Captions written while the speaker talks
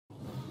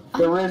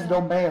There is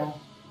no mail.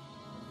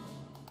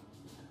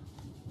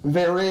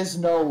 There is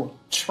no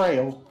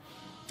trail.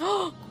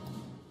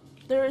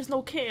 There is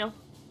no kale.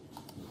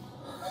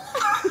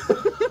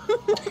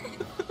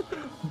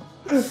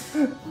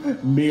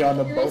 Me on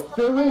the boat.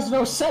 There is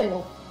no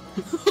sail.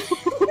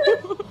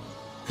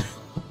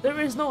 There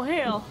is no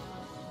hail.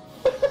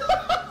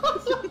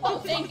 Oh,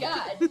 thank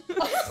God.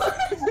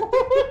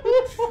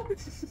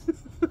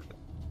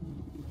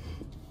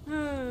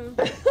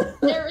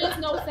 There is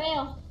no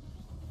fail.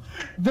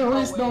 There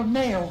is no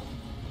nail.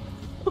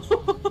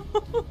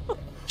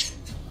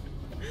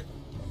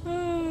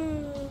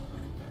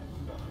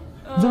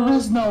 There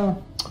is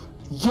no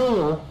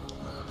Yale.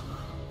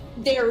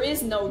 There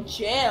is no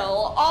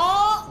jail.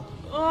 Oh!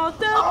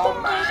 Oh,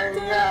 my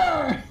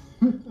God.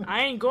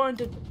 I ain't going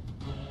to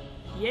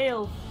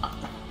Yale.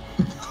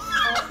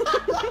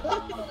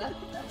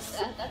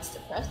 That's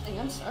depressing.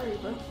 I'm sorry,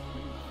 bro.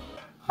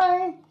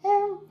 I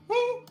am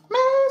the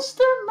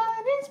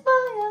mastermind. It's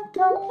my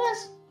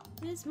darkness.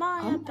 It's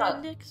my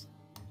appendix.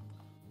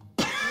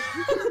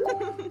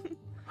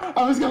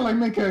 I was gonna like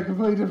make a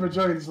completely different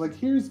joke. It's like,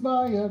 here's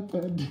my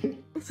appendix.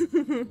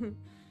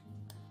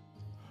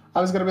 I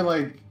was gonna be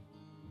like,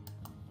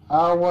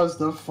 how was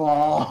the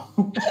fall?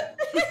 And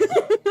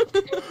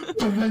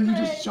then you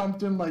just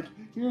jumped in like,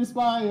 here's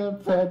my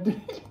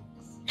appendix.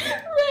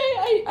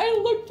 Ray, I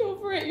looked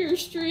over at your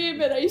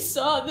stream and I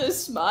saw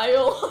this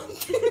smile.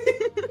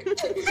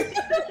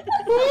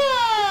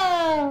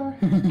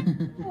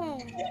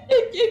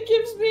 It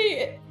gives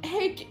me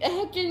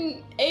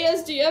heckin'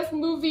 ASDF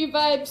movie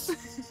vibes.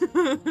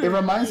 It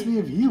reminds me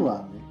of you,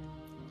 Ami.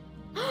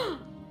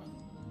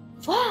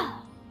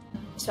 Wow.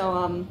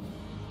 So,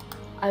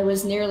 I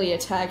was nearly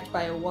attacked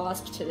by a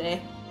wasp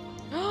today.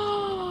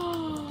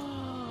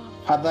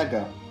 How'd that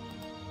go?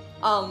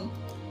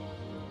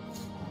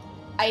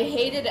 I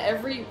hated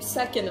every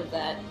second of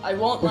that. I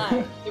won't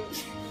lie.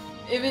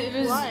 It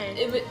was. Why?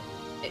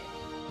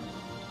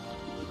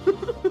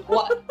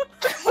 What?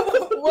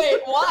 Wait,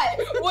 why?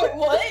 Wait,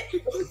 what?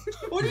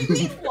 What do you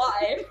mean,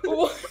 why?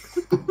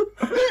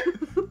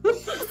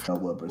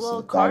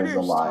 Well, Carter's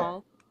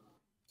tall.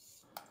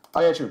 Oh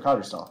yeah, true.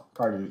 Carter's tall.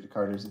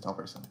 Carter's a tall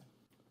person.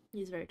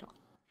 He's very tall.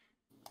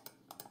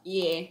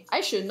 Yeah,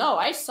 I should know.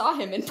 I saw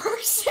him in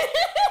person.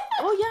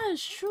 Oh yeah,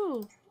 it's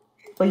true.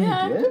 But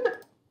Yeah. you did?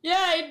 Yeah,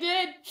 I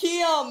did. He,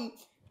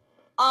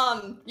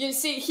 you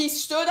see, he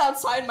stood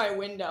outside my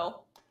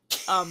window.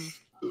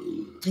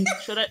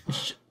 Should I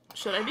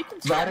be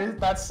concerned?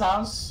 That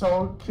sounds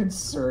so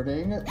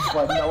concerning,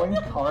 but knowing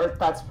Cart,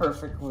 that's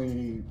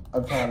perfectly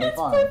apparently It's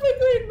fine.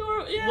 perfectly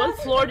normal. Yeah. What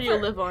floor do you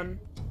live on?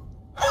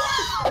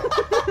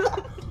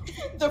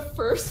 The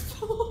first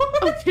floor.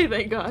 Okay,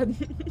 thank God.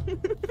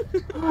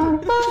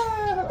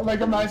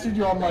 Like imagine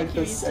you're on like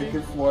the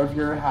second floor of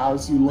your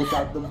house, you look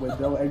out the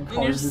window and And you're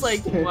Cart is just like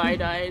standing.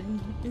 wide-eyed.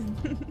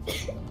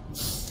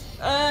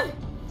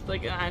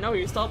 Like I know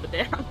you stop it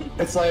down.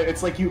 It's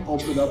like you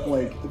open up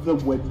like the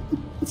window.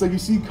 It's like you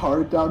see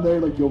Cart down there,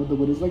 like you open the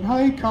window, it's like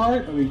hi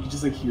Cart, and then you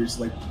just like hear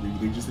like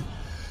breathing, just like.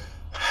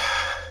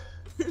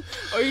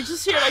 Or you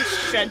just hear like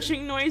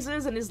stretching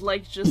noises, and his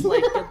legs just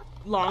like get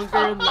longer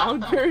and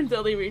longer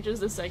until he reaches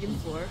the second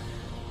floor.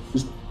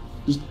 Just.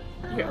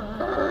 Yeah.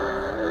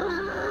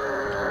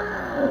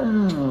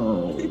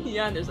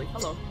 Yeah, and there's like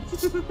hello. Do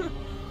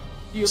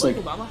you It's like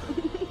like- Obama?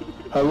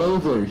 Hello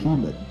there,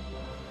 human.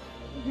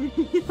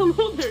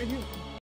 Hello there, you.